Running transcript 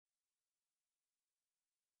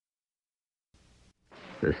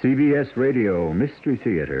The CBS Radio Mystery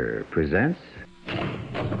Theater presents...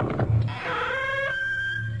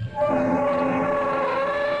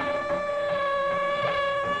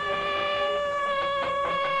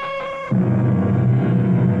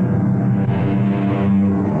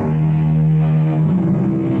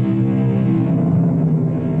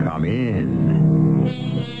 Come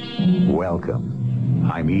in. Welcome.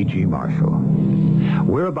 I'm E.G. Marshall.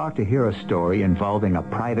 We're about to hear a story involving a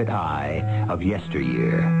private eye of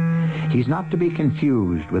yesteryear. He's not to be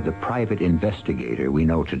confused with the private investigator we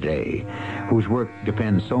know today, whose work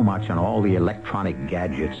depends so much on all the electronic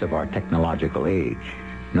gadgets of our technological age.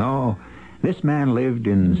 No, this man lived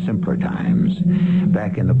in simpler times,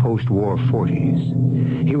 back in the post-war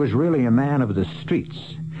 40s. He was really a man of the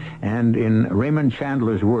streets, and in Raymond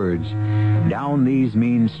Chandler's words, down these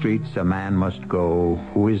mean streets a man must go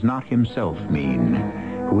who is not himself mean,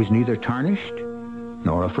 who is neither tarnished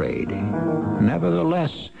nor afraid.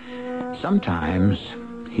 Nevertheless, sometimes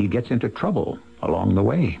he gets into trouble along the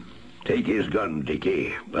way. Take his gun,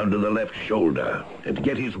 Dickie, under the left shoulder, and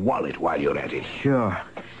get his wallet while you're at it. Sure.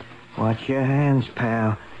 Watch your hands,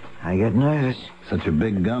 pal. I get nervous. Such a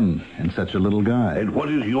big gun and such a little guy. And what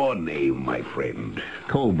is your name, my friend?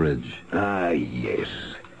 Colbridge. Ah, yes.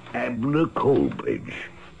 Abner Colbridge,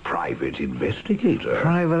 private investigator.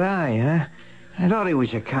 Private eye, huh? I thought he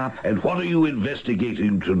was a cop. And what are you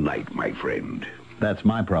investigating tonight, my friend? That's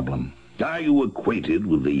my problem. Are you acquainted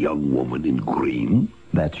with the young woman in green?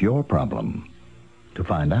 That's your problem. To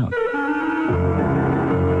find out.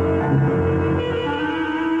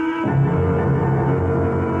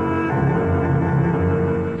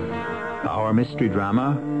 Our mystery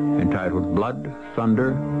drama, entitled Blood,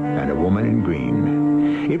 Thunder, and a Woman in Green.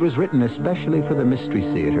 It was written especially for the Mystery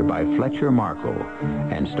Theater by Fletcher Markle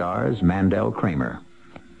and stars Mandel Kramer.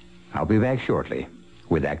 I'll be back shortly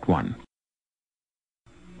with Act One.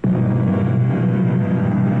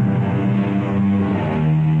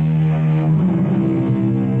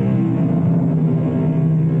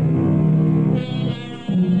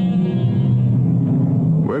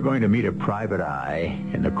 We're going to meet a private eye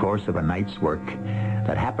in the course of a night's work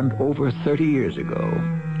that happened over 30 years ago.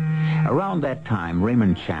 Around that time,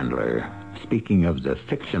 Raymond Chandler, speaking of the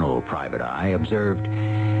fictional private eye, observed,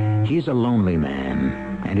 "He's a lonely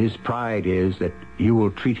man, and his pride is that you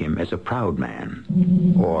will treat him as a proud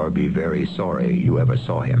man, or be very sorry you ever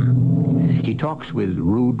saw him. He talks with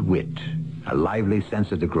rude wit, a lively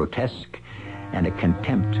sense of the grotesque, and a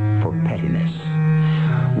contempt for pettiness."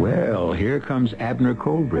 Well, here comes Abner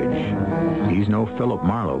Colbridge. He's no Philip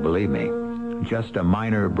Marlowe, believe me. Just a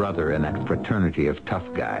minor brother in that fraternity of tough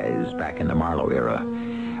guys back in the Marlowe era.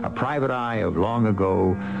 A private eye of long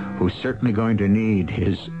ago who's certainly going to need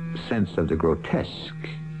his sense of the grotesque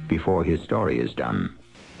before his story is done.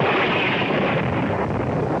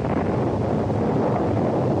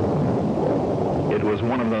 It was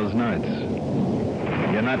one of those nights.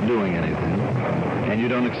 You're not doing anything, and you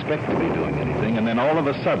don't expect to be doing anything, and then all of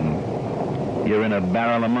a sudden, you're in a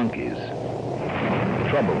barrel of monkeys.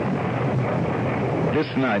 Trouble.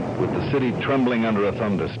 This night, with the city trembling under a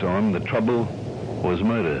thunderstorm, the trouble was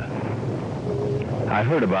murder. I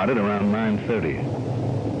heard about it around 9:30.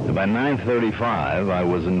 By 9:35, I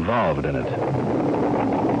was involved in it.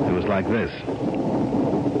 It was like this.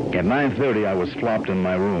 At 9:30, I was flopped in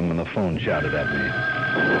my room when the phone shouted at me.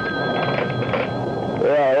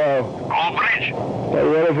 Hello. Colbridge.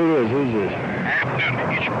 Whatever it is, who's this?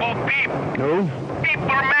 Abner, it's Bo Peep. Who?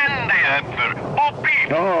 Peepermande, Abner. Bo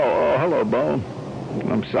Peep. Oh, hello, Bo.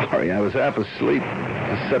 I'm sorry, I was half asleep,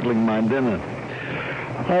 just settling my dinner.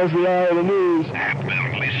 How's the eye of the news?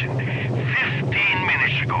 Abner, listen. 15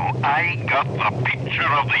 minutes ago, I got the picture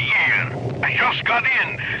of the year. I just got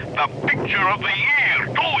in. The picture of the year.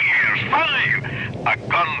 2 years, 5. A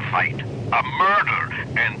gunfight, a murder,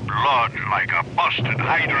 and blood like a busted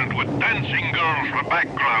hydrant with dancing girls for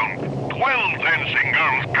background. 12 dancing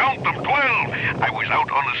girls. Count them, 12. I was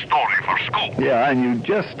out on a story for school. Yeah, and you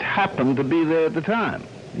just happened to be there at the time.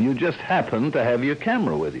 You just happened to have your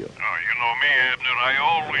camera with you. Oh, you know me, Abner. I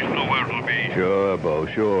always know where to be. Sure, Bo,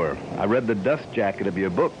 sure. I read the dust jacket of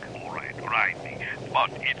your book. All right.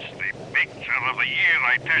 But it's the picture of the year,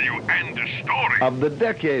 I tell you, and the story. Of the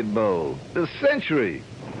decade, Bo. The century.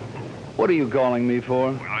 What are you calling me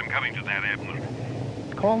for? Well, I'm coming to that, Abner.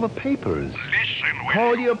 Call the papers. Listen, will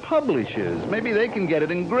Call you? your publishers. Maybe they can get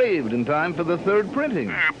it engraved in time for the third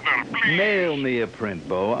printing. Abner, please. Mail me a print,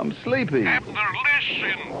 Bo. I'm sleepy. Abner,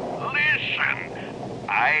 listen.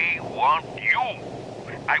 I want you.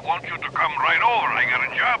 I want you to come right over. I got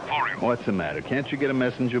a job for you. What's the matter? Can't you get a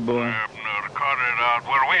messenger boy? Abner, cut it out.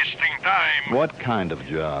 We're wasting time. What kind of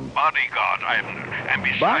job? Bodyguard, Abner. And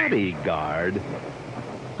besides... Bodyguard?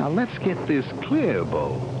 Now, let's get this clear,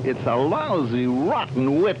 Bo. It's a lousy,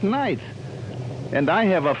 rotten, wet night. And I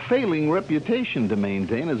have a failing reputation to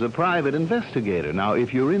maintain as a private investigator. Now,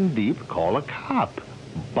 if you're in deep, call a cop.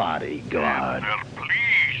 Bodyguard. Abner,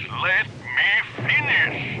 please let me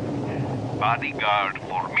finish. Bodyguard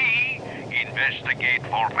for me, investigate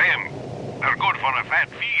for them. They're good for a fat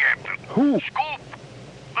fee, Abner. Who? Scoop.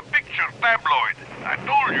 The picture tabloid. I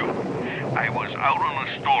told you. I was out on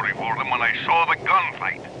a story for them when I saw the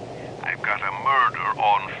gunfight. I've got a murder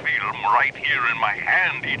on film right here in my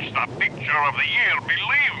hand. It's the picture of the year,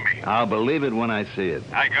 believe me. I'll believe it when I see it.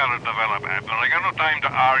 I gotta develop, Abner. I got no time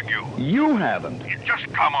to argue. You haven't. You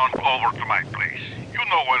just come on over to my place. You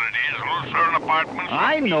know where it is, Lucerne Apartments.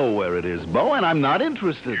 I know where it is, Bo, and I'm not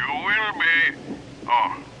interested. You will be.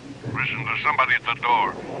 Oh, listen, there's somebody at the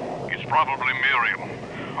door. It's probably Miriam.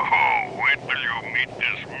 Oh, wait till you meet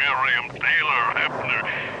this Miriam Taylor, Hebner.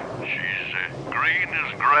 She's green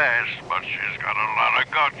as grass, but she's got a lot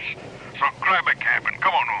of guts. So grab a cab and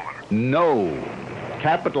come on over. No.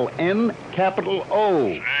 Capital N, capital O.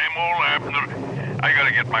 Same old Abner. I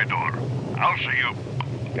gotta get my door. I'll see you.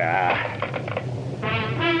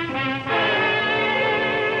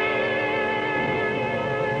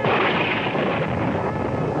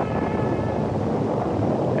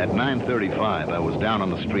 At 9:35, I was down on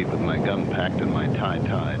the street with my gun packed and my tie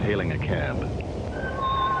tied, hailing a cab.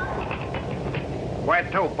 Where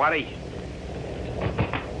to, buddy?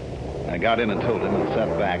 I got in and told him and sat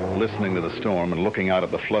back, listening to the storm and looking out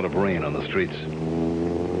at the flood of rain on the streets.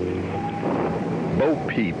 Bo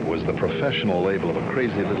Peep was the professional label of a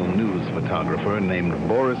crazy little news photographer named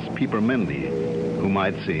Boris Piepermendy, whom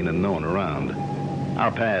I'd seen and known around.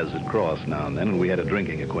 Our paths had crossed now and then, and we had a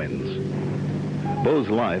drinking acquaintance. Bo's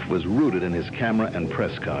life was rooted in his camera and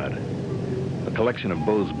press card. A collection of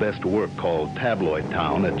Bo's best work called Tabloid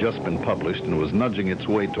Town had just been published and was nudging its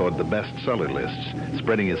way toward the bestseller lists,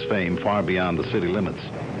 spreading his fame far beyond the city limits.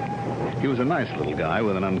 He was a nice little guy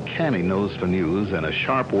with an uncanny nose for news and a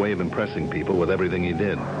sharp way of impressing people with everything he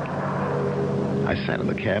did. I sat in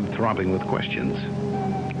the cab throbbing with questions.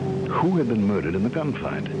 Who had been murdered in the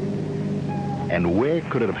gunfight? And where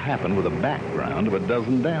could it have happened with a background of a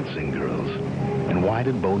dozen dancing girls? And why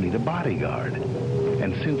did Bo need a bodyguard?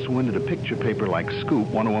 And since when did a picture paper like Scoop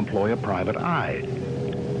want to employ a private eye?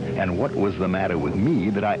 And what was the matter with me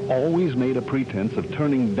that I always made a pretense of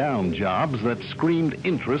turning down jobs that screamed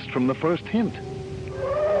interest from the first hint?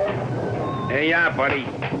 Here you are, buddy.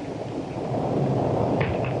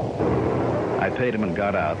 I paid him and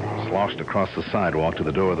got out, sloshed across the sidewalk to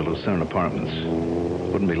the door of the Lucerne Apartments.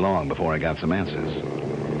 Wouldn't be long before I got some answers.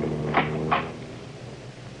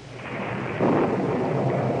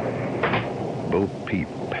 Bo Peep,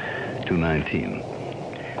 219.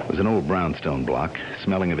 It was an old brownstone block,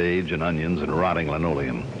 smelling of age and onions and rotting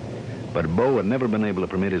linoleum. But Bo had never been able to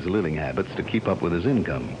permit his living habits to keep up with his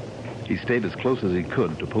income. He stayed as close as he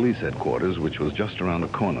could to police headquarters, which was just around the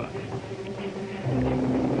corner.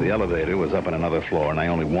 The elevator was up on another floor, and I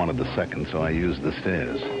only wanted the second, so I used the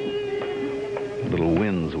stairs. Little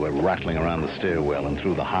winds were rattling around the stairwell and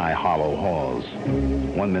through the high, hollow halls.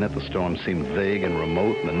 One minute, the storm seemed vague and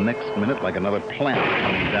remote, and the next minute, like another planet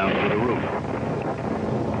coming down through the roof.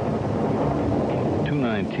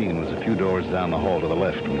 219 was a few doors down the hall to the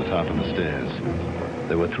left from the top of the stairs.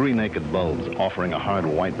 There were 3 naked bulbs offering a hard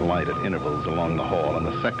white light at intervals along the hall, and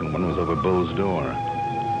the second one was over Bo's door.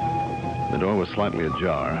 The door was slightly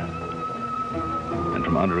ajar, and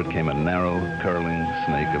from under it came a narrow, curling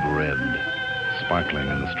snake of red, sparkling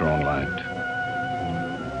in the strong light.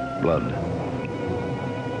 Blood.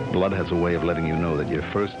 Blood has a way of letting you know that your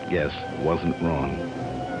first guess wasn't wrong.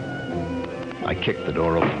 I kicked the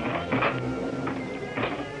door open.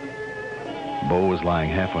 Bo was lying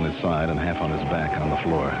half on his side and half on his back on the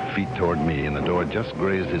floor, feet toward me, and the door just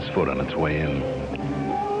grazed his foot on its way in.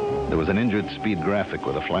 There was an injured speed graphic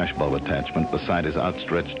with a flashbulb attachment beside his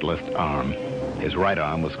outstretched left arm. His right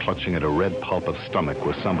arm was clutching at a red pulp of stomach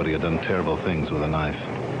where somebody had done terrible things with a knife.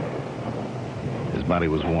 His body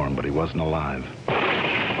was warm, but he wasn't alive.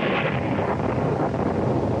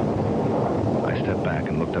 I stepped back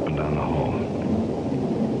and looked up and down the hall.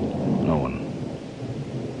 No one.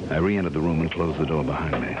 I re-entered the room and closed the door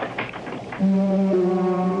behind me.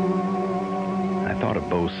 I thought of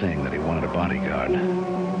Bo saying that he wanted a bodyguard,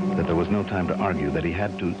 that there was no time to argue, that he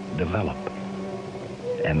had to develop,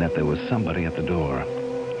 and that there was somebody at the door.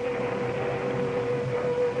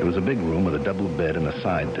 It was a big room with a double bed and a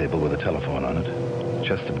side table with a telephone on it, a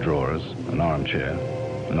chest of drawers, an armchair,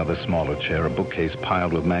 Another smaller chair, a bookcase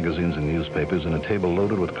piled with magazines and newspapers, and a table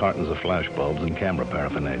loaded with cartons of flash bulbs and camera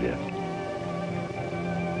paraphernalia.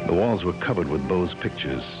 The walls were covered with Bo's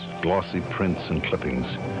pictures, glossy prints and clippings,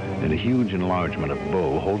 and a huge enlargement of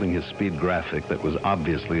Bo holding his speed graphic that was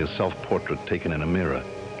obviously a self-portrait taken in a mirror.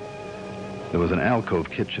 There was an alcove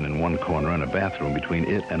kitchen in one corner and a bathroom between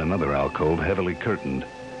it and another alcove heavily curtained.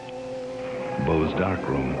 Bo's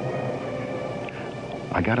darkroom.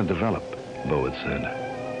 "I gotta develop," Bo had said.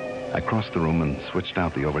 I crossed the room and switched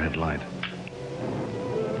out the overhead light.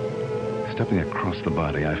 Stepping across the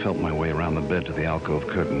body, I felt my way around the bed to the alcove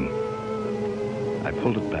curtain. I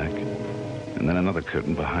pulled it back, and then another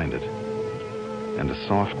curtain behind it. And a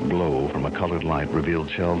soft glow from a colored light revealed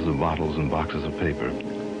shelves of bottles and boxes of paper,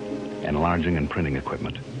 enlarging and printing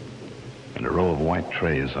equipment, and a row of white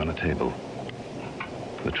trays on a table.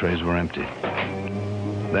 The trays were empty.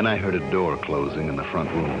 Then I heard a door closing in the front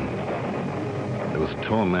room. There was a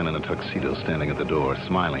tall man in a tuxedo standing at the door,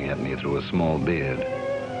 smiling at me through a small beard.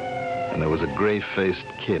 And there was a gray-faced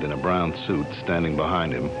kid in a brown suit standing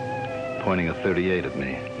behind him, pointing a .38 at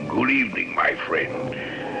me. Good evening, my friend.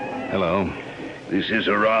 Hello. This is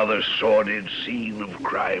a rather sordid scene of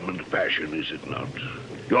crime and passion, is it not?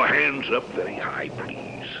 Your hands up very high,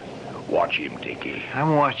 please. Watch him, Dickie.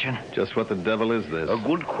 I'm watching. Just what the devil is this? A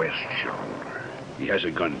good question. He has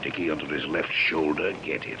a gun, Dickie, under his left shoulder.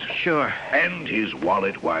 Get it. Sure. And his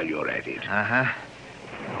wallet while you're at it. Uh-huh.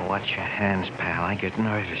 Watch your hands, pal. I get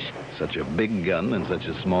nervous. Such a big gun and such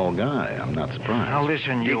a small guy. I'm not surprised. Now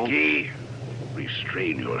listen, you... Dickie,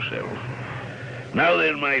 restrain yourself. Now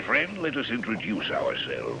then, my friend, let us introduce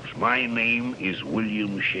ourselves. My name is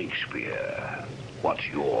William Shakespeare. What's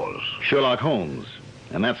yours? Sherlock Holmes.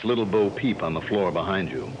 And that's little Bo Peep on the floor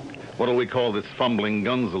behind you. What'll we call this fumbling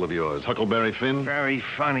gunzel of yours? Huckleberry Finn? Very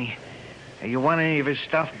funny. You want any of his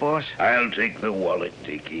stuff, boss? I'll take the wallet,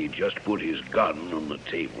 Dickie. Just put his gun on the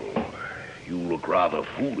table. You look rather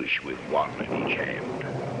foolish with one in each hand.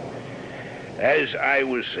 As I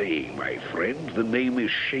was saying, my friend, the name is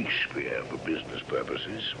Shakespeare for business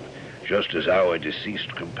purposes, just as our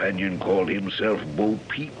deceased companion called himself Bo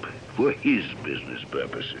Peep for his business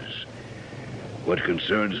purposes. What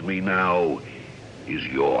concerns me now is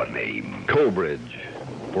your name. Coleridge.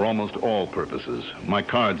 For almost all purposes. My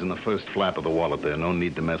card's in the first flap of the wallet there. No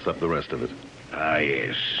need to mess up the rest of it. Ah,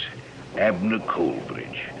 yes. Abner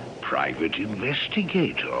Coleridge, private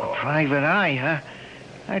investigator. Private eye, huh?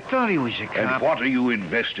 I thought he was a cop. And what are you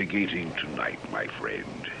investigating tonight, my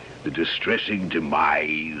friend? The distressing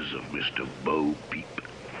demise of Mr. Bo Peep.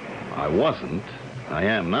 I wasn't. I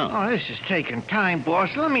am now. Oh, this is taking time,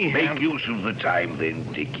 boss. Let me... Make use of the time, then,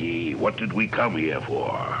 Dickie. What did we come here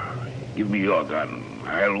for? Give me your gun.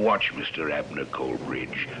 I'll watch Mr. Abner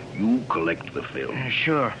Coleridge. You collect the film.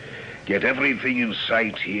 Sure. Get everything in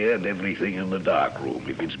sight here and everything in the dark room.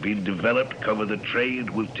 If it's been developed, cover the tray and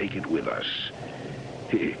we'll take it with us.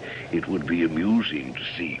 It would be amusing to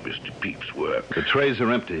see Mr. Peep's work. The trays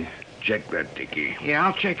are empty. Check that, Dickie. Yeah,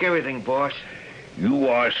 I'll check everything, boss. You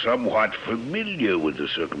are somewhat familiar with the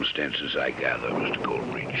circumstances, I gather, Mr.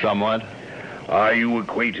 Coleridge. Somewhat. Are you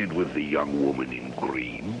acquainted with the young woman in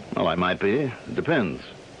green? Well, I might be. It depends.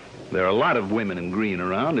 There are a lot of women in green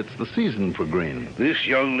around. It's the season for green. This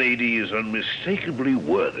young lady is unmistakably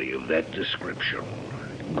worthy of that description.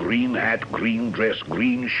 Green hat, green dress,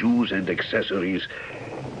 green shoes and accessories,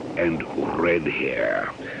 and red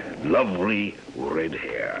hair. Lovely red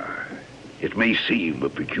hair. It may seem a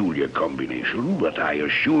peculiar combination, but I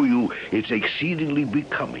assure you it's exceedingly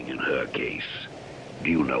becoming in her case. Do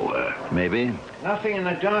you know her? Maybe. Nothing in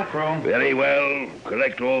the dark room. Very well.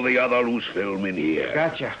 Collect all the other loose film in here.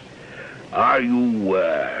 Gotcha. Are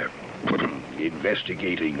you,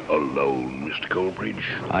 investigating alone, Mr. Coleridge?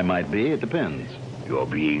 I might be. It depends. You're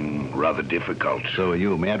being rather difficult. So are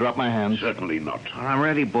you. May I drop my hands? Certainly not. Well, I'm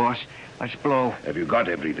ready, boss. Let's blow. Have you got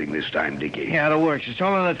everything this time, Dickie? Yeah, that works. It's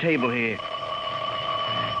all on the table here.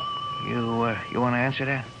 You want to answer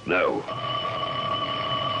that? No.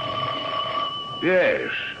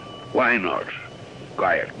 Yes. Why not?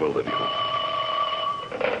 Quiet, both of you.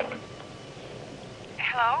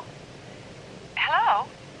 Hello? Hello?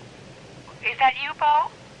 Is that you,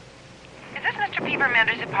 Bo? Is this Mr. Peeper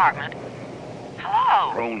Mender's apartment?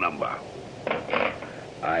 Hello? Wrong number.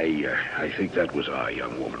 I think that was our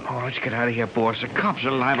young woman. Oh, let's get out of here, boss. The cops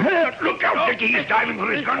are liable. Look out, Dickie. He's diving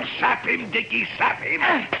for his gun. Sap him, Dickie. Sap him.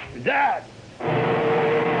 Dad!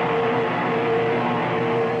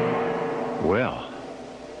 Well,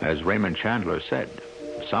 as Raymond Chandler said,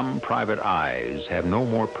 some private eyes have no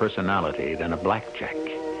more personality than a blackjack.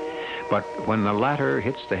 But when the latter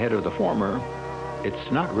hits the head of the former,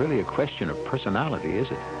 It's not really a question of personality,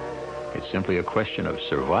 is it? It's simply a question of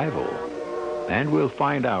survival. And we'll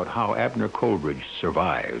find out how Abner Coleridge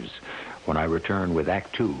survives when I return with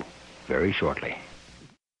Act Two very shortly.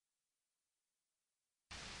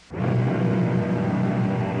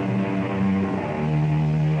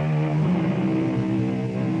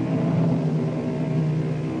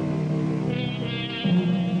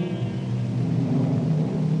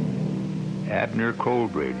 Abner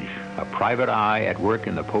Coleridge, a private eye at work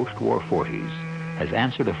in the post-war 40s, has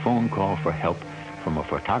answered a phone call for help from a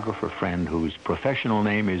photographer friend whose professional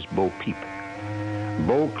name is Bo Peep.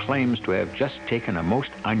 Bo claims to have just taken a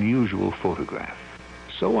most unusual photograph.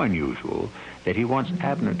 So unusual that he wants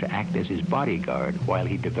Abner to act as his bodyguard while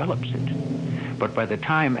he develops it. But by the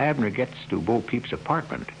time Abner gets to Bo Peep's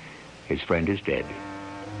apartment, his friend is dead,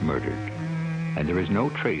 murdered. And there is no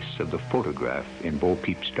trace of the photograph in Bo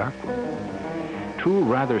Peep's darkroom. Two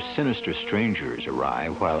rather sinister strangers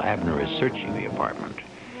arrive while Abner is searching the apartment.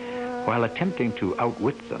 While attempting to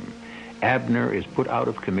outwit them, Abner is put out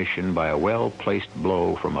of commission by a well-placed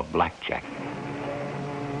blow from a blackjack.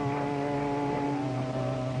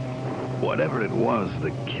 Whatever it was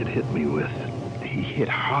the kid hit me with, he hit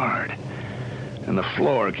hard. And the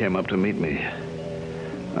floor came up to meet me.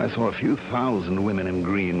 I saw a few thousand women in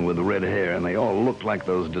green with red hair, and they all looked like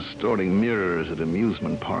those distorting mirrors at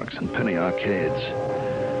amusement parks and penny arcades.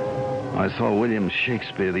 I saw William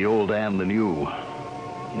Shakespeare, the old and the new.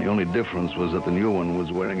 The only difference was that the new one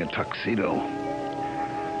was wearing a tuxedo.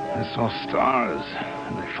 I saw stars,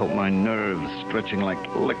 and I felt my nerves stretching like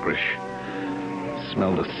licorice.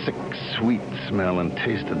 Smelled a sick, sweet smell and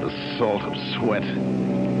tasted the salt of sweat.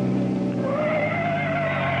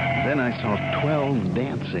 Then I saw 12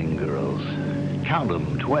 dancing girls. Count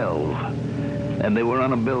them, 12. And they were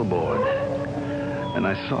on a billboard. And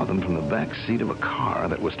I saw them from the back seat of a car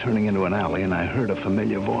that was turning into an alley, and I heard a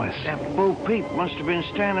familiar voice. That Bo Peep must have been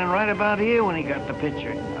standing right about here when he got the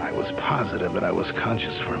picture. I was positive that I was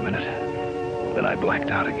conscious for a minute. Then I blacked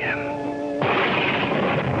out again.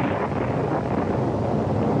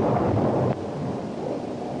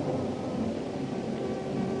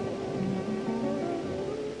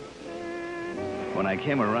 When I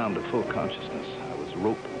came around to full consciousness, I was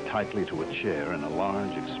roped tightly to a chair in a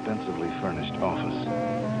large, expensively furnished office.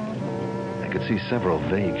 I could see several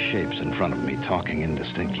vague shapes in front of me talking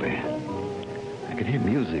indistinctly. I could hear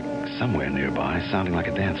music somewhere nearby, sounding like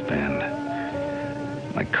a dance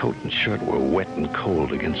band. My coat and shirt were wet and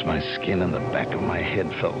cold against my skin, and the back of my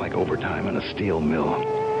head felt like overtime in a steel mill.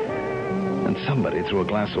 And somebody threw a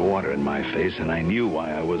glass of water in my face, and I knew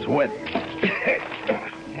why I was wet.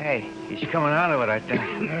 Hey, he's coming out of it, I think.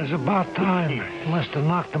 It's about time. Must have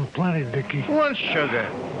knocked him plenty, Dickie. Once, Sugar.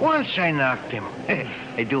 Once I knocked him.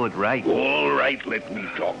 I do it right. All right, let me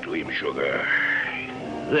talk to him, Sugar.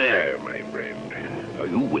 There, my friend. Are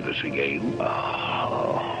you with us again?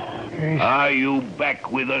 Are you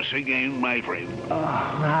back with us again, my friend?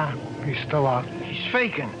 Nah, he's still out. He's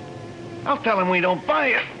faking. I'll tell him we don't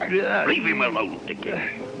buy it. Leave him alone, Dickie.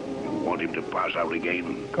 You want him to pass out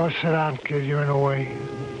again? Go sit down, kid. You're in the way.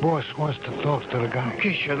 Boss wants to talk to the guy.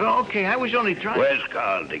 Okay, Sugar, okay. I was only trying. Where's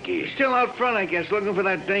Carl, Dickie? Still out front, I guess, looking for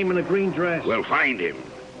that dame in the green dress. Well, find him.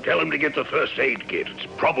 Tell him to get the first aid kit. It's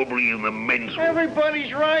probably in the men's room.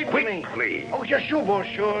 Everybody's right with me. Quickly. Oh, yeah, sure, boss,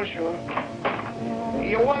 sure.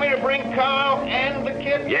 You want me to bring Carl and the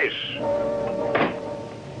kid? Yes.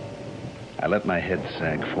 I let my head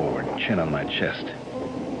sag forward, chin on my chest,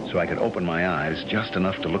 so I could open my eyes just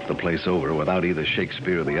enough to look the place over without either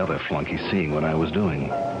Shakespeare or the other flunky seeing what I was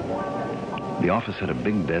doing. The office had a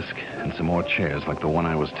big desk and some more chairs like the one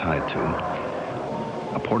I was tied to.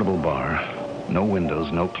 A portable bar, no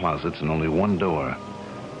windows, no closets, and only one door.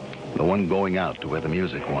 The one going out to where the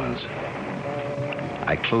music was.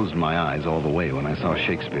 I closed my eyes all the way when I saw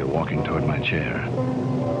Shakespeare walking toward my chair.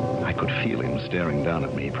 I could feel him staring down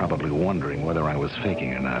at me, probably wondering whether I was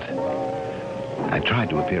faking or not. I tried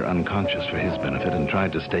to appear unconscious for his benefit and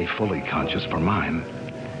tried to stay fully conscious for mine.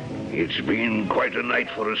 It's been quite a night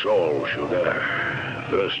for us all, Sugar.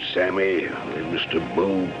 First Sammy, then Mr.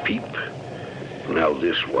 Bo Peep. Now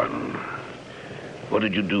this one. What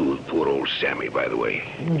did you do with poor old Sammy, by the way?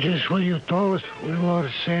 Just what you told us. We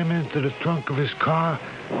loaded Sam into the trunk of his car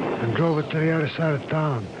and drove it to the other side of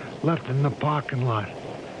town. Left it in the parking lot.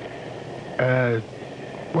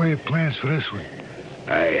 What are your plans for this one?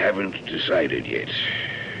 I haven't decided yet.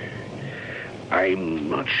 I'm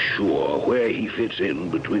not sure where he fits in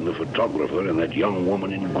between the photographer and that young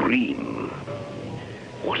woman in green.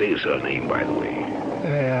 What is her name, by the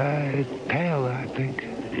way? Taylor, I think.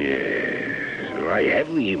 Yes. I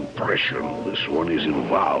have the impression this one is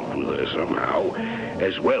involved with her somehow,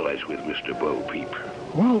 as well as with Mr. Bo Peep.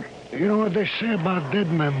 Well, you know what they say about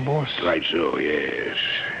dead men, boss. Right so, yes.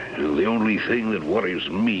 And the only thing that worries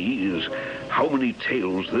me is how many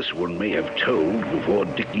tales this one may have told before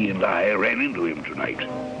Dickie and I ran into him tonight.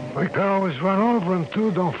 We could always run over him,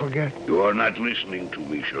 too, don't forget. You are not listening to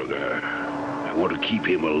me, Sugar. I want to keep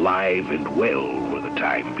him alive and well for the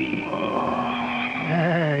time being.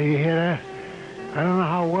 Yeah, you hear that? I don't know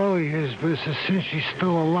how well he is, but it's a cinch he's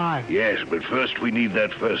still alive. Yes, but first we need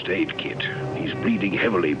that first aid kit. He's bleeding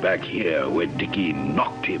heavily back here where Dickie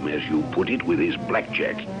knocked him, as you put it, with his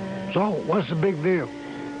blackjack. So, what's the big deal?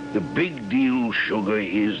 The big deal, Sugar,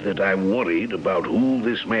 is that I'm worried about who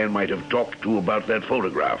this man might have talked to about that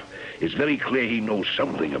photograph. It's very clear he knows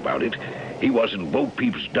something about it. He was in Bo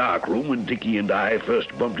Peep's dark room when Dickie and I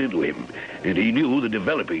first bumped into him, and he knew the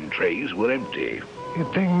developing trays were empty. You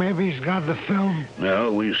think maybe he's got the film?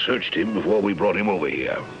 No, we searched him before we brought him over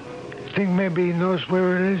here. Think maybe he knows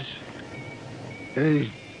where it is? Is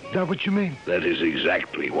that what you mean? That is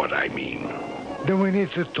exactly what I mean. Then we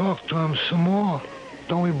need to talk to him some more,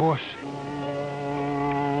 don't we, boss?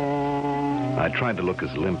 I tried to look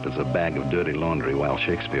as limp as a bag of dirty laundry while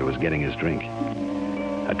Shakespeare was getting his drink.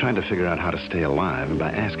 I tried to figure out how to stay alive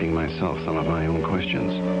by asking myself some of my own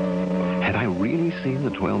questions. Had I really seen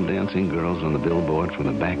the 12 dancing girls on the billboard from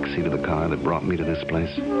the back seat of the car that brought me to this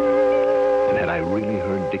place? And had I really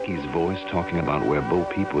heard Dickie's voice talking about where Bo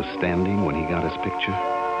Peep was standing when he got his picture?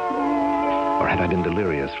 Or had I been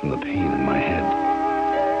delirious from the pain in my head?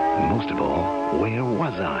 And most of all, where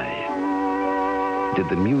was I? Did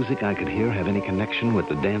the music I could hear have any connection with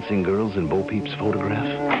the dancing girls in Bo Peep's photograph?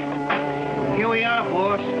 Here we are,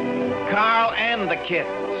 boss. Carl and the kid.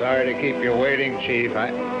 Sorry to keep you waiting, Chief.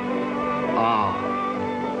 Oh,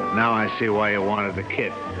 now I see why you wanted the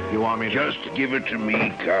kit. You want me to... Just give it to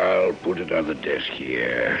me, Carl. Put it on the desk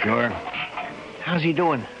here. Sure. How's he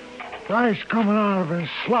doing? Guy's coming out of his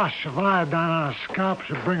slush of iodine on his scalp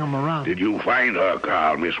should bring him around. Did you find her,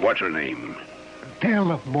 Carl? Miss what's her name? Tail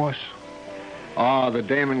lift, boss. Oh, the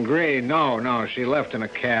Damon Green. No, she left in a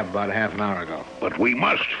cab about half an hour ago. But we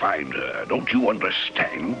must find her. Don't you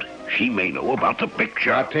understand? She may know about the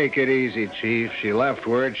picture. Now, take it easy, Chief. She left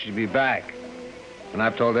word she'd be back. And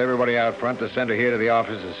I've told everybody out front to send her here to the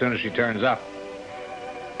office as soon as she turns up.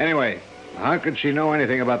 Anyway, how could she know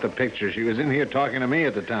anything about the picture? She was in here talking to me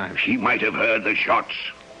at the time. She might have heard the shots.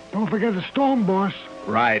 Don't forget the storm, boss.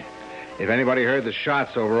 Right. If anybody heard the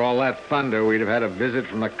shots over all that thunder, we'd have had a visit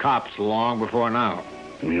from the cops long before now.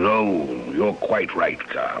 You know, you're quite right,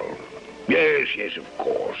 Carl. Yes, of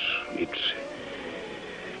course.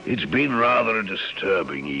 It's been rather a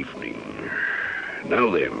disturbing evening. Now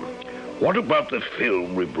then, what about the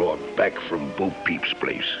film we brought back from Bo Peep's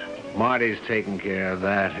place? Marty's taking care of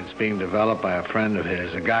that. It's being developed by a friend of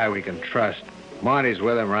his, a guy we can trust. Marty's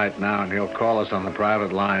with him right now, and he'll call us on the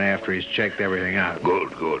private line after he's checked everything out.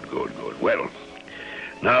 Good. Well,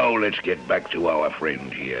 now let's get back to our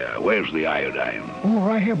friend here. Where's the iodine? Oh,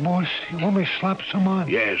 right here, boss. You want me to slap some on?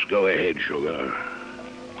 Yes, go ahead, Sugar.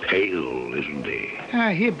 Pale, isn't he?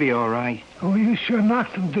 He'll be all right. Oh, you sure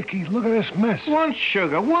knocked him, Dickie. Look at this mess. Once,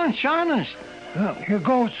 Sugar, once, honest. Here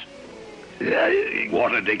goes.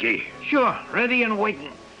 Water, Dickie. Sure, ready and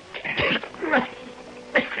waiting.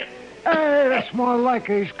 Hey, that's more like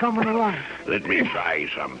it. He's coming along. Let me try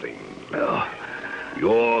something.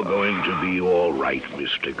 You're going to be all right,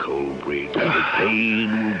 Mr. Colbridge. The pain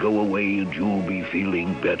will go away and you'll be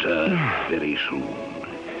feeling better very soon.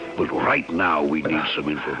 But right now, we need some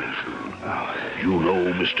information. You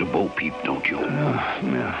know Mr. Bo Peep, don't you?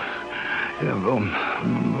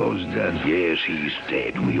 Bo's dead. Yes, he's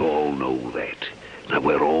dead. We all know that. Now,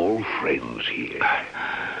 we're all friends here.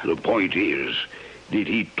 The point is, did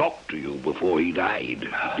he talk to you before he died?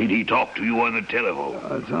 Did he talk to you on the telephone?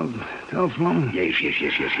 Telephone? Yes.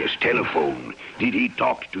 Telephone. Did he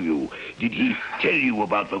talk to you? Did he tell you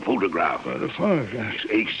about the photograph? The photograph? Yes,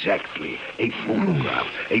 exactly. A photograph.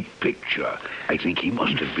 A picture. I think he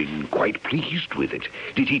must have been quite pleased with it.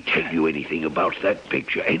 Did he tell you anything about that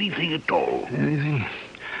picture? Anything at all? Anything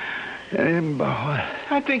about what?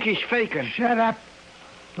 I think he's faking. Shut up.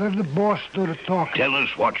 Let the boss do the talking. Tell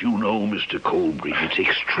us what you know, Mr. Colbridge. It's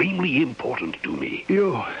extremely important to me.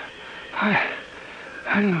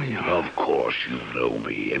 I know you. Of course you know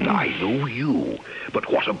me, and I know you. But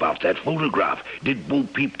what about that photograph? Did Bo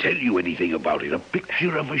Peep tell you anything about it? A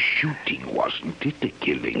picture of a shooting, wasn't it? A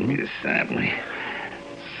killing? Sammy.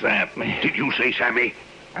 Did you say Sammy?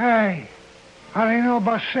 Hey, how do you know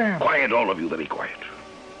about Sam? Quiet, all of you. Very quiet.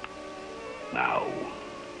 Now,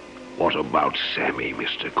 What about Sammy,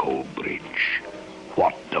 Mr. Coleridge?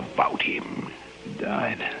 What about him?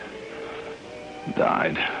 Died.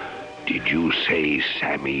 Did you say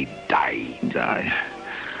Sammy died?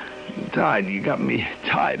 Died. You got me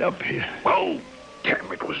tied up here. Oh,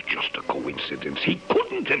 damn, it was just a coincidence. He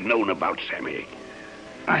couldn't have known about Sammy.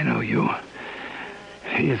 I know you.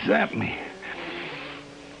 You zapped me.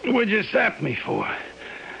 What'd you zap me for?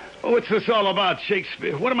 What's this all about,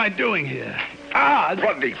 Shakespeare? What am I doing here?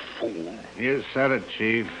 Bloody fool. You said it,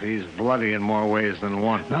 Chief. He's bloody in more ways than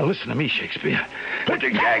one. Now listen to me, Shakespeare. Put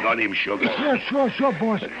the gag on him, Sugar. Yeah, sure,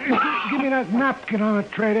 boss. Give me that napkin on the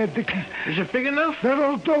tray there, Dickie. Is it big enough?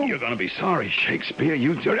 That'll do. You're gonna be sorry, Shakespeare.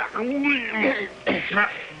 I'll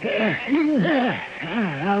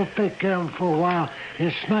take care of him for a while.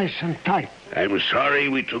 It's nice and tight. I'm sorry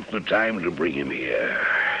we took the time to bring him here.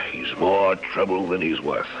 He's more trouble than he's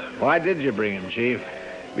worth. Why did you bring him, Chief?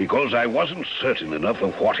 Because I wasn't certain enough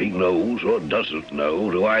of what he knows or doesn't know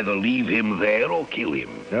to either leave him there or kill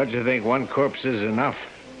him. Don't you think one corpse is enough?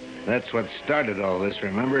 That's what started all this,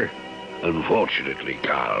 remember? Unfortunately,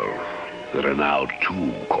 Carl, there are now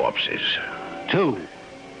 2 corpses. 2?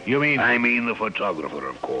 You mean... I mean the photographer,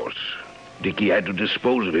 of course. Dickie had to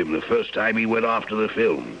dispose of him the first time he went off to the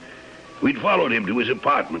film. We'd followed him to his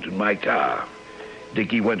apartment in my car.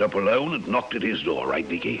 Dickie went up alone and knocked at his door, right,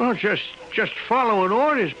 Dickie? Oh, just following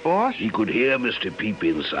orders, boss. He could hear Mr. Peep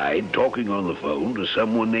inside talking on the phone to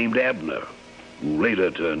someone named Abner, who later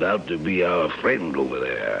turned out to be our friend over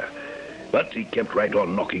there. But he kept right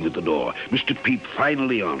on knocking at the door. Mr. Peep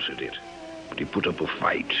finally answered it, but he put up a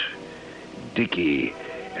fight. Dickie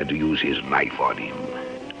had to use his knife on him.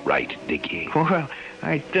 Right, Dickie? Well,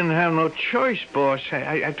 I didn't have no choice, boss.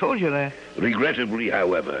 I told you that. Regrettably,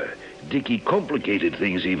 however, Dickie complicated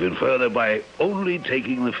things even further by only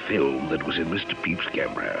taking the film that was in Mr. Peep's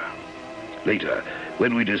camera. Later,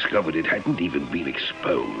 when we discovered it hadn't even been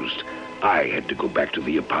exposed, I had to go back to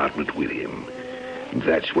the apartment with him.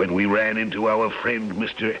 That's when we ran into our friend,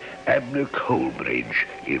 Mr. Abner Coleridge,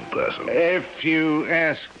 in person. If you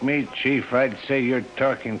ask me, Chief, I'd say you're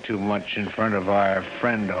talking too much in front of our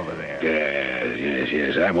friend over there.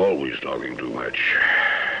 Yes, I'm always talking too much.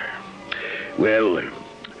 Well,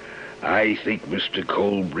 I think Mr.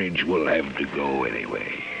 Coleridge will have to go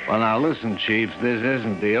anyway. Well, now, listen, Chief, this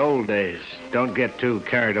isn't the old days. Don't get too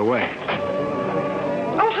carried away.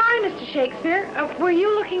 Oh, hi, Mr. Shakespeare. Were you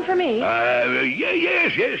looking for me?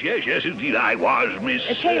 Yes, indeed, I was, Miss...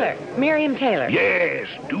 Taylor. Miriam Taylor. Yes,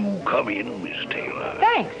 do come in, Miss Taylor.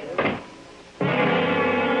 Thanks.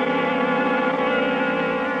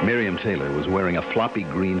 Miriam Taylor was wearing a floppy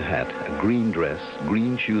green hat, a green dress,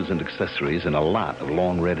 green shoes and accessories, and a lot of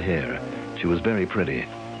long red hair. She was very pretty.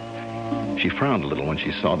 She frowned a little when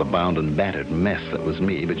she saw the bound and battered mess that was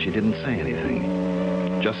me, but she didn't say anything.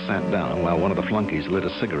 Just sat down while one of the flunkies lit a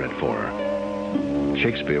cigarette for her.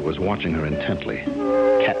 Shakespeare was watching her intently.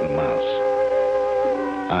 Cat and mouse.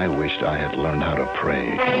 I wished I had learned how to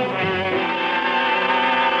pray.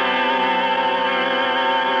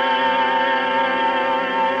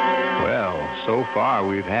 So far,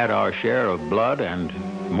 we've had our share of blood and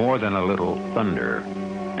more than a little thunder.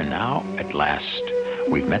 And now, at last,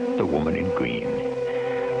 we've met the woman in green.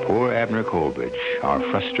 Poor Abner Coleridge, our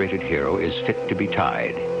frustrated hero, is fit to be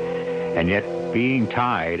tied. And yet, being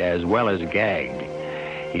tied as well as gagged,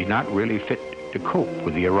 he's not really fit to cope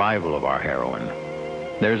with the arrival of our heroine.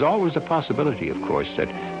 There's always a possibility, of course,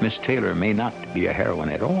 that Miss Taylor may not be a heroine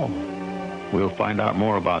at all. We'll find out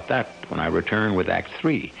more about that when I return with Act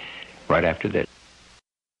 3. Right after this.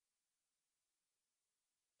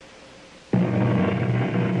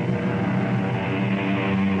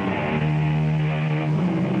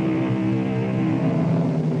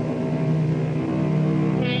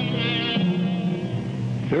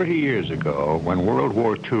 Years ago, when World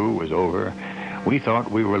War II was over, we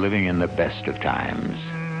thought we were living in the best of times.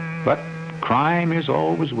 But crime is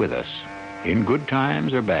always with us, in good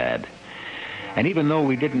times or bad. And even though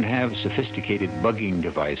we didn't have sophisticated bugging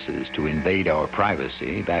devices to invade our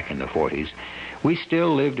privacy back in the 40s, we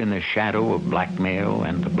still lived in the shadow of blackmail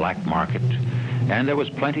and the black market, and there was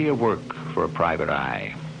plenty of work for a private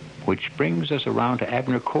eye. Which brings us around to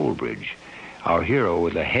Abner Coleridge, our hero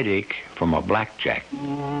with a headache from a blackjack.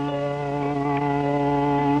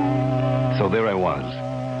 So there I was,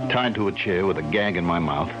 tied to a chair with a gag in my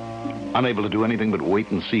mouth, unable to do anything but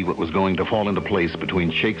wait and see what was going to fall into place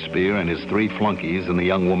between Shakespeare and his 3 flunkies and the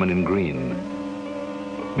young woman in green.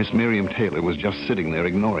 Miss Miriam Taylor was just sitting there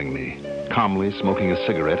ignoring me, calmly smoking a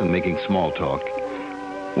cigarette and making small talk,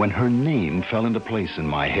 when her name fell into place in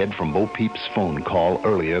my head from Bo Peep's phone call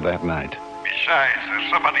earlier that night. Besides, there's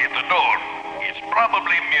somebody at the door. It's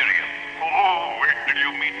Probably Miriam. Oh, wait till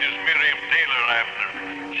you meet this Miriam Taylor,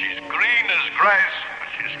 Abner. She's green as grass, but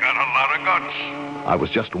she's got a lot of guts. I was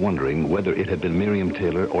just wondering whether it had been Miriam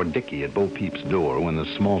Taylor or Dickie at Bo Peep's door when the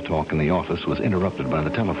small talk in the office was interrupted by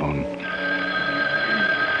the telephone.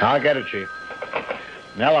 I'll get it, Chief.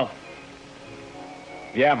 Hello.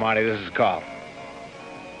 Yeah, Marty, this is Carl.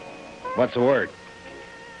 What's the word?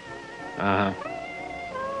 Uh-huh.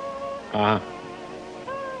 Uh-huh.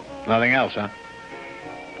 Nothing else, huh?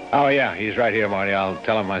 Oh, yeah, he's right here, Marty. I'll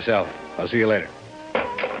tell him myself. I'll see you later.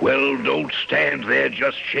 Well, don't stand there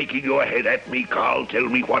just shaking your head at me, Carl. Tell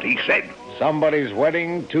me what he said. Somebody's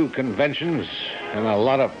wedding, 2 conventions, and a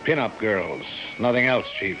lot of pin-up girls. Nothing else,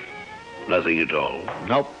 Chief. Nothing at all.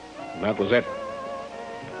 Nope. That was it.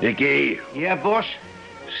 Dickie, Yeah, boss?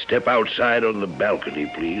 step outside on the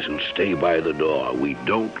balcony, please, and stay by the door. We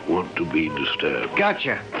don't want to be disturbed.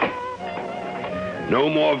 Gotcha. No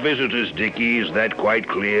more visitors, Dickie. Is that quite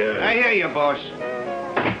clear? I hear you, boss.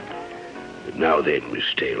 Now then, Miss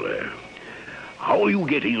Taylor, how are you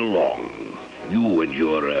getting along? You and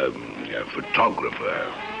your photographer.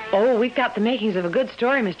 Oh, we've got the makings of a good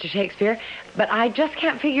story, Mr. Shakespeare, but I just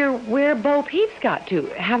can't figure where Bo Peep's got to.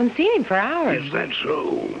 Haven't seen him for hours. Is that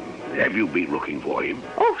so? Have you been looking for him?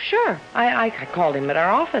 Oh, sure. I called him at our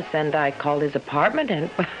office, and I called his apartment, and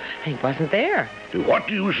he wasn't there. What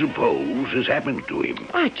do you suppose has happened to him?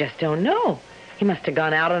 I just don't know. He must have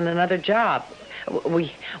gone out on another job.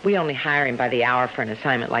 We only hire him by the hour for an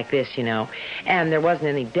assignment like this, you know, and there wasn't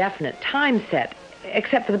any definite time set,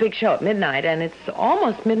 except for the big show at midnight, and it's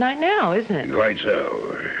almost midnight now, isn't it? Quite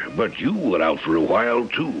so. But you were out for a while,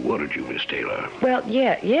 too, weren't you, Miss Taylor? Well,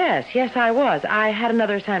 yes, I was. I had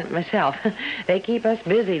another assignment myself. They keep us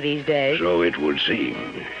busy these days. So it would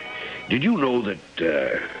seem. Did you know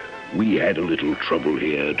that we had a little trouble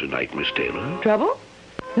here tonight, Miss Taylor? Trouble?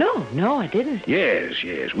 No, I didn't. Yes.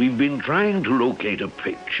 We've been trying to locate a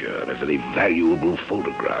picture, a very valuable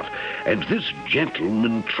photograph. And this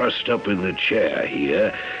gentleman trussed up in the chair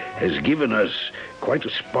here has given us quite a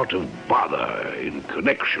spot of bother in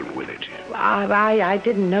connection with it. I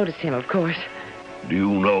didn't notice him, of course. Do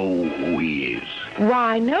you know who he is?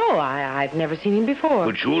 Why, no, I've never seen him before.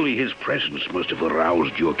 But surely his presence must have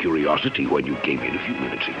aroused your curiosity when you came in a few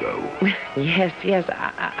minutes ago. Yes,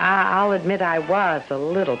 I'll admit I was a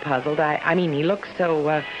little puzzled. I mean, he looks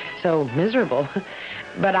so miserable.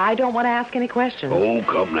 But I don't want to ask any questions. Oh,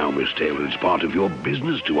 come now, Miss Taylor. It's part of your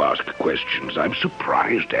business to ask questions. I'm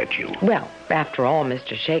surprised at you. Well, after all,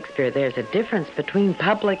 Mr. Shakespeare, there's a difference between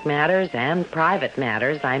public matters and private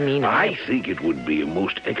matters. I think it would be a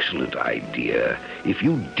most excellent idea if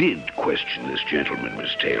you did question this gentleman,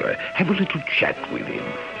 Miss Taylor. Have a little chat with him.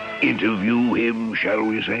 Interview him, shall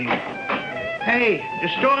we say? Hey, the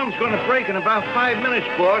storm's going to break in about 5 minutes,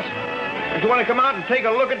 boss. Do you want to come out and take a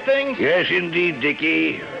look at things? Yes, indeed,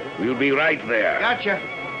 Dickie. We'll be right there. Gotcha.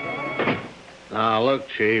 Now, look,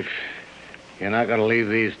 Chief. You're not going to leave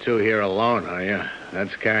these 2 here alone, are you?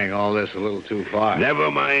 That's carrying all this a little too far. Never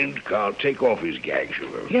mind, Carl. Take off his gag,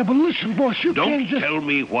 Sugar. Yeah, but listen, boss, you Don't can't just... tell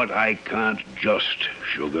me what I can't just,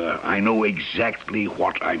 Sugar. I know exactly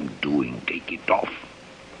what I'm doing. Take it off.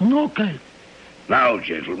 Okay. Now,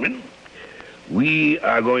 gentlemen, we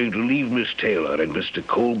are going to leave Miss Taylor and Mr.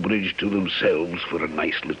 Colbridge to themselves for a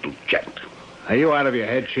nice little chat. Are you out of your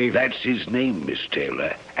head, Chief? That's his name, Miss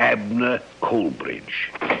Taylor. Abner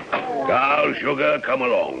Colbridge. Carl, Sugar, come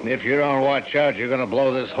along. If you don't watch out, you're going to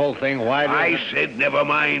blow this whole thing wide open. I said never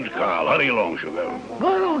mind, Carl. Hurry along, Sugar. I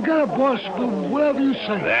don't get it, boss, but whatever you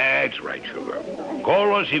say. That's right, Sugar.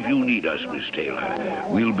 Call us if you need us, Miss Taylor.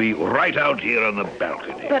 We'll be right out here on the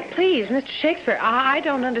balcony. But please, Mr. Shakespeare, I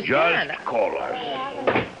don't understand. Just call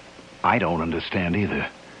us. I don't understand either.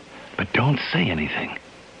 But don't say anything.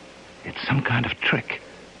 It's some kind of trick.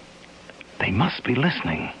 They must be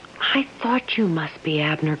listening. I thought you must be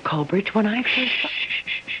Abner Colbridge when I first...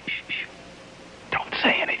 Shh. Don't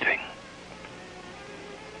say anything.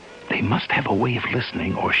 They must have a way of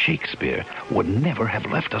listening, or Shakespeare would never have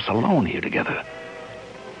left us alone here together.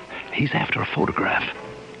 He's after a photograph,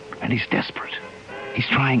 and he's desperate. He's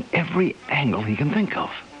trying every angle he can think of.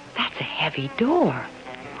 That's a heavy door.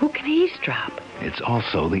 Who can eavesdrop? It's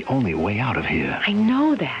also the only way out of here. I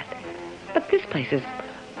know that. But this place is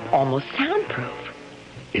almost soundproof.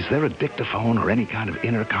 Is there a dictaphone or any kind of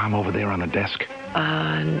intercom over there on the desk?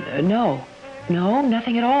 No. No,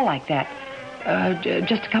 nothing at all like that.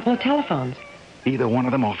 Just a couple of telephones. Either one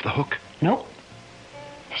of them off the hook? Nope.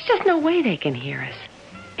 There's just no way they can hear us.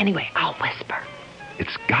 Anyway, I'll whisper.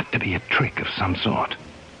 It's got to be a trick of some sort.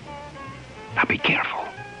 Now be careful.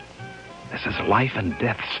 This is life and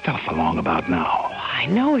death stuff along about now. Oh, I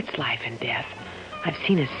know it's life and death. I've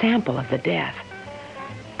seen a sample of the death.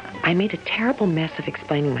 I made a terrible mess of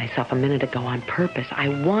explaining myself a minute ago on purpose. I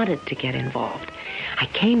wanted to get involved. I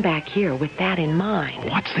came back here with that in mind.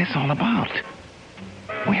 What's this all about?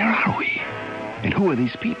 Where are we? And who are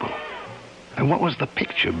these people? And what was the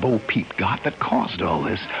picture Bo Peep got that caused all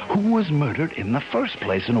this? Who was murdered in the first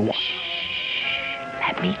place and why? Shh.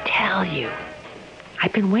 Let me tell you.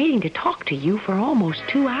 I've been waiting to talk to you for almost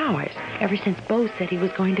 2 hours, ever since Bo said he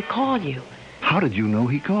was going to call you. How did you know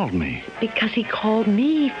he called me? Because he called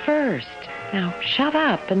me first. Now, shut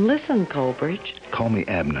up and listen, Colbridge. Call me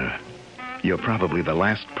Abner. You're probably the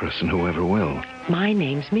last person who ever will. My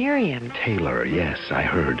name's Miriam. Taylor, yes, I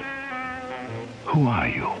heard. Who are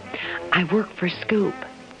you? I work for Scoop,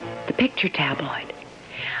 the picture tabloid.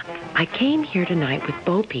 I came here tonight with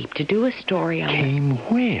Bo Peep to do a story on... Came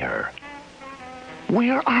where?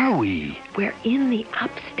 Where are we? We're in the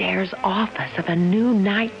upstairs office of a new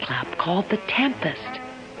nightclub called The Tempest.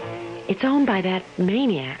 It's owned by that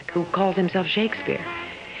maniac who calls himself Shakespeare.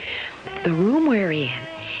 The room we're in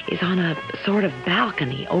is on a sort of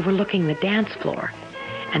balcony overlooking the dance floor.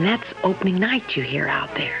 And that's opening night you hear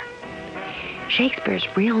out there. Shakespeare's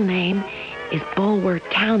real name is Bulwer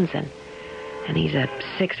Townsend. And he's a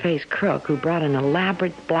six-faced crook who brought an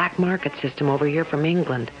elaborate black market system over here from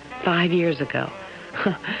England 5 years ago.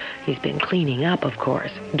 He's been cleaning up, of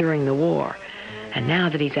course, during the war. And now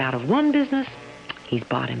that he's out of one business, he's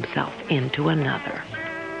bought himself into another.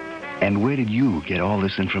 And where did you get all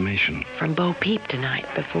this information? From Bo Peep tonight,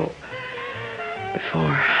 before,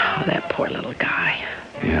 oh, that poor little guy.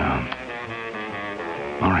 Yeah.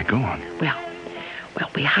 All right, go on. Well,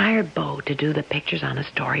 we hired Bo to do the pictures on a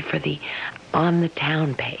story for the On the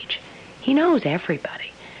Town page. He knows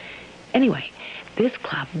everybody. Anyway, this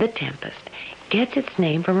club, The Tempest, gets its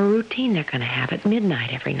name from a routine they're going to have at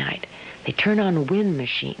midnight every night. They turn on wind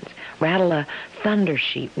machines, rattle a thunder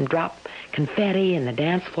sheet, and drop confetti, and the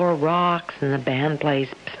dance floor rocks, and the band plays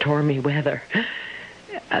Stormy Weather.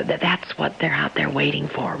 That's what they're out there waiting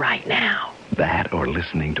for right now. That or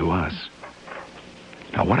listening to us.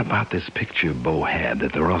 Now, what about this picture Bo had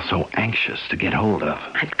that they're all so anxious to get hold of?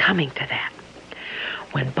 I'm coming to that.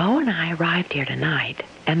 When Bo and I arrived here tonight,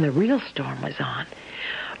 and the real storm was on,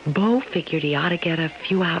 Bo figured he ought to get a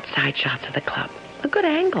few outside shots of the club. A good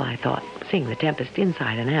angle, I thought, seeing the Tempest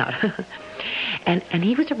inside and out. and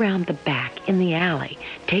he was around the back in the alley,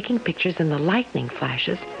 taking pictures in the lightning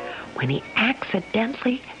flashes, when he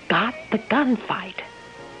accidentally got the gunfight.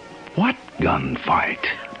 What gunfight?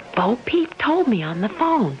 Bo Peep told me on the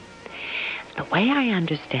phone. The way I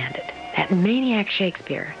understand it, that maniac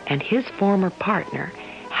Shakespeare and his former partner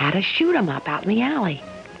had a shoot-'em-up out in the alley.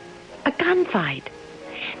 A gunfight.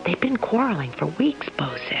 They'd been quarreling for weeks,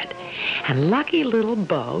 Bo said. And lucky little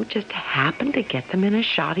Bo just happened to get them in a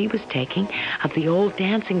shot he was taking of the old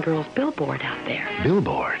dancing girls billboard out there.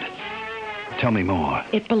 Billboard? Tell me more.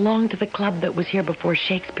 It belonged to the club that was here before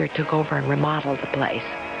Shakespeare took over and remodeled the place.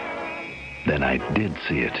 Then I did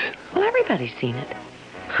see it. Well, everybody's seen it.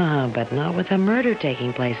 But not with a murder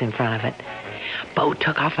taking place in front of it. Bo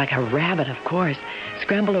took off like a rabbit, of course,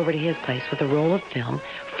 scrambled over to his place with a roll of film,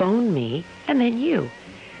 phoned me, and then you.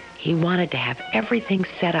 He wanted to have everything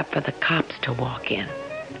set up for the cops to walk in.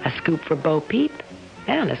 A scoop for Bo Peep,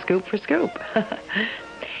 and a scoop for Scoop.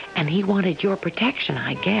 And he wanted your protection,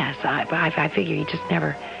 I guess. I figure he just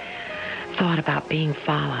never thought about being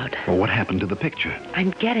followed. Well, what happened to the picture?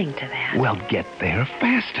 I'm getting to that. Well, get there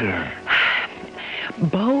faster.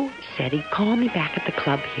 Bo said he'd call me back at the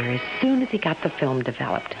club here as soon as he got the film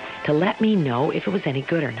developed to let me know if it was any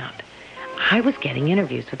good or not. I was getting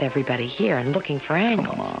interviews with everybody here and looking for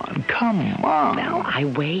angles. Come on. Well, I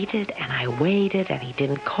waited, and he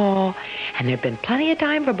didn't call. And there'd been plenty of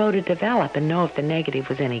time for Bo to develop and know if the negative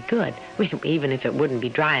was any good, even if it wouldn't be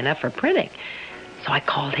dry enough for printing. So I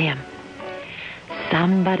called him.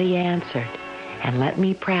 Somebody answered and let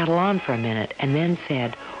me prattle on for a minute and then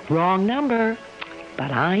said, "Wrong number."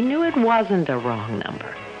 But I knew it wasn't a wrong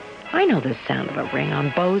number. I know the sound of a ring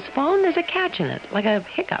on Bo's phone. There's a catch in it, like a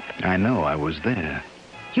hiccup. I know, I was there.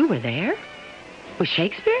 You were there? With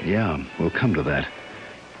Shakespeare? Yeah, we'll come to that.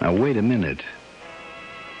 Now, wait a minute.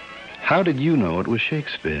 How did you know it was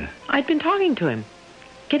Shakespeare? I'd been talking to him,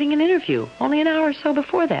 getting an interview, only an hour or so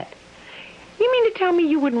before that. You mean to tell me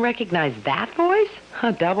you wouldn't recognize that voice?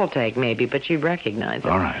 A double take, maybe, but you'd recognize it.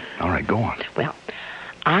 All right, go on. Well,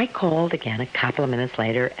 I called again a couple of minutes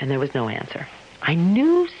later, and there was no answer. I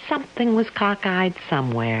knew something was cockeyed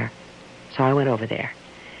somewhere, so I went over there.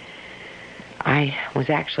 I was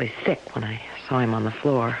actually sick when I saw him on the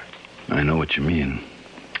floor. I know what you mean.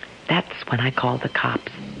 That's when I called the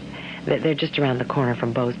cops. They're just around the corner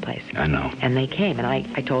from Beau's place. I know. And they came, and I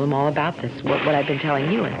told them all about this, what I've been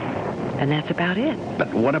telling you, and that's about it.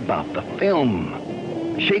 But what about the film?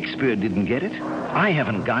 Shakespeare didn't get it. I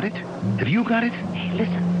haven't got it. Have you got it? Hey,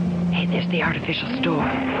 listen. Hey, there's the artificial store.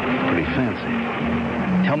 Pretty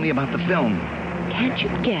fancy. Tell me about the film. Can't you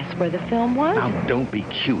guess where the film was? Now, don't be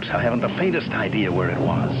cute. I haven't the faintest idea where it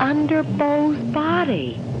was. Under Beau's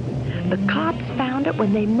body. The cops found it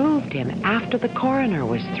when they moved him after the coroner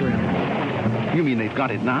was through. You mean they've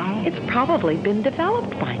got it now? It's probably been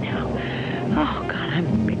developed by now. Oh, God,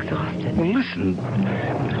 I'm exhausted. Well, listen.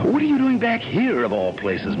 What are you doing back here, of all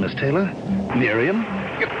places, Miss Taylor? Miriam,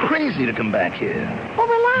 you're crazy to come back here. Well,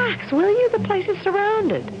 relax, will you? The place is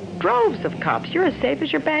surrounded. Droves of cops. You're as safe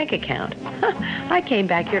as your bank account. I came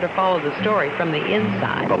back here to follow the story from the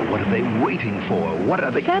inside. But what are they waiting for? What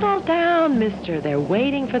are they... Settle down, mister. They're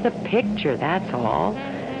waiting for the picture, that's all.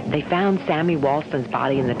 They found Sammy Walston's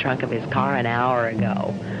body in the trunk of his car an hour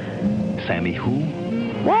ago. Sammy who?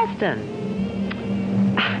 Walston.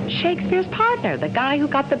 Shakespeare's partner, the guy who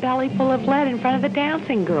got the belly full of lead in front of the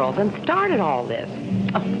dancing girls and started all this.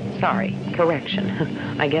 Oh, sorry. Correction.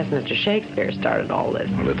 I guess Mr. Shakespeare started all this.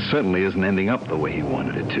 Well, it certainly isn't ending up the way he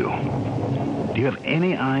wanted it to. Do you have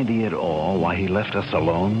any idea at all why he left us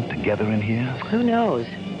alone together in here? Who knows?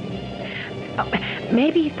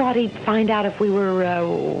 Maybe he thought he'd find out if we were,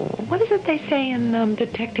 what is it they say in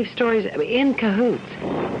detective stories? In cahoots.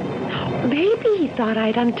 Maybe he thought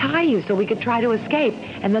I'd untie you so we could try to escape,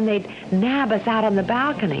 and then they'd nab us out on the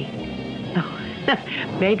balcony.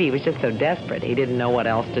 Maybe he was just so desperate he didn't know what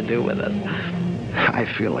else to do with us. I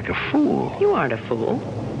feel like a fool. You aren't a fool.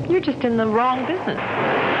 You're just in the wrong business.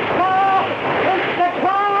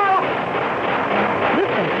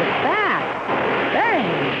 Listen to that.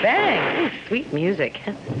 Bang, bang. Ooh, sweet music.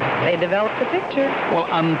 They developed the picture. Well,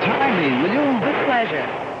 untie me, will you? With pleasure.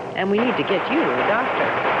 And we need to get you to a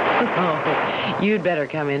doctor. Oh, you'd better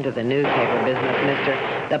come into the newspaper business,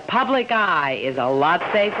 mister. The public eye is a lot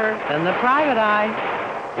safer than the private eye.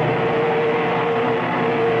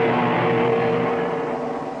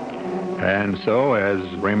 And so, as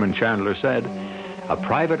Raymond Chandler said, a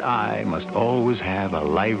private eye must always have a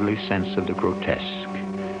lively sense of the grotesque,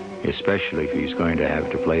 especially if he's going to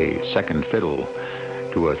have to play second fiddle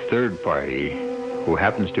to a third party who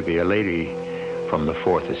happens to be a lady from the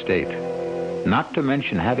Fourth Estate. Not to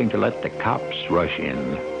mention having to let the cops rush in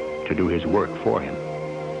to do his work for him.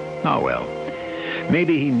 Oh, well,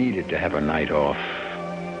 maybe he needed to have a night off,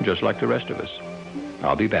 just like the rest of us.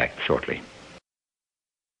 I'll be back shortly.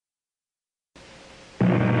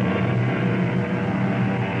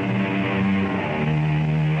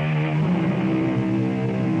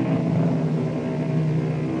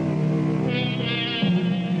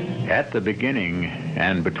 At the beginning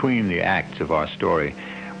and between the acts of our story,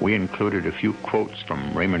 we included a few quotes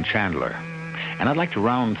from Raymond Chandler. And I'd like to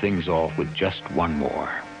round things off with just one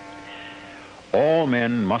more. All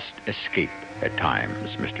men must escape at times,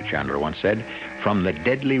 Mr. Chandler once said, from the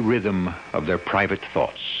deadly rhythm of their private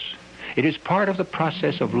thoughts. It is part of the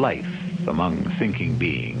process of life among thinking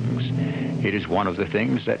beings. It is one of the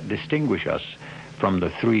things that distinguish us from the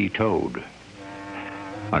three-toed.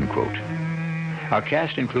 Unquote. Our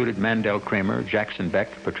cast included Mandel Kramer, Jackson Beck,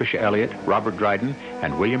 Patricia Elliott, Robert Dryden,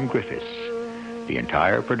 and William Griffiths. The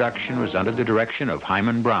entire production was under the direction of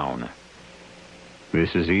Hyman Brown.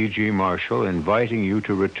 This is E.G. Marshall inviting you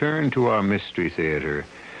to return to our Mystery Theater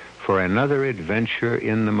for another adventure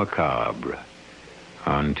in the macabre.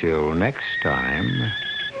 Until next time,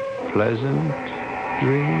 pleasant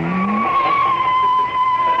dreams.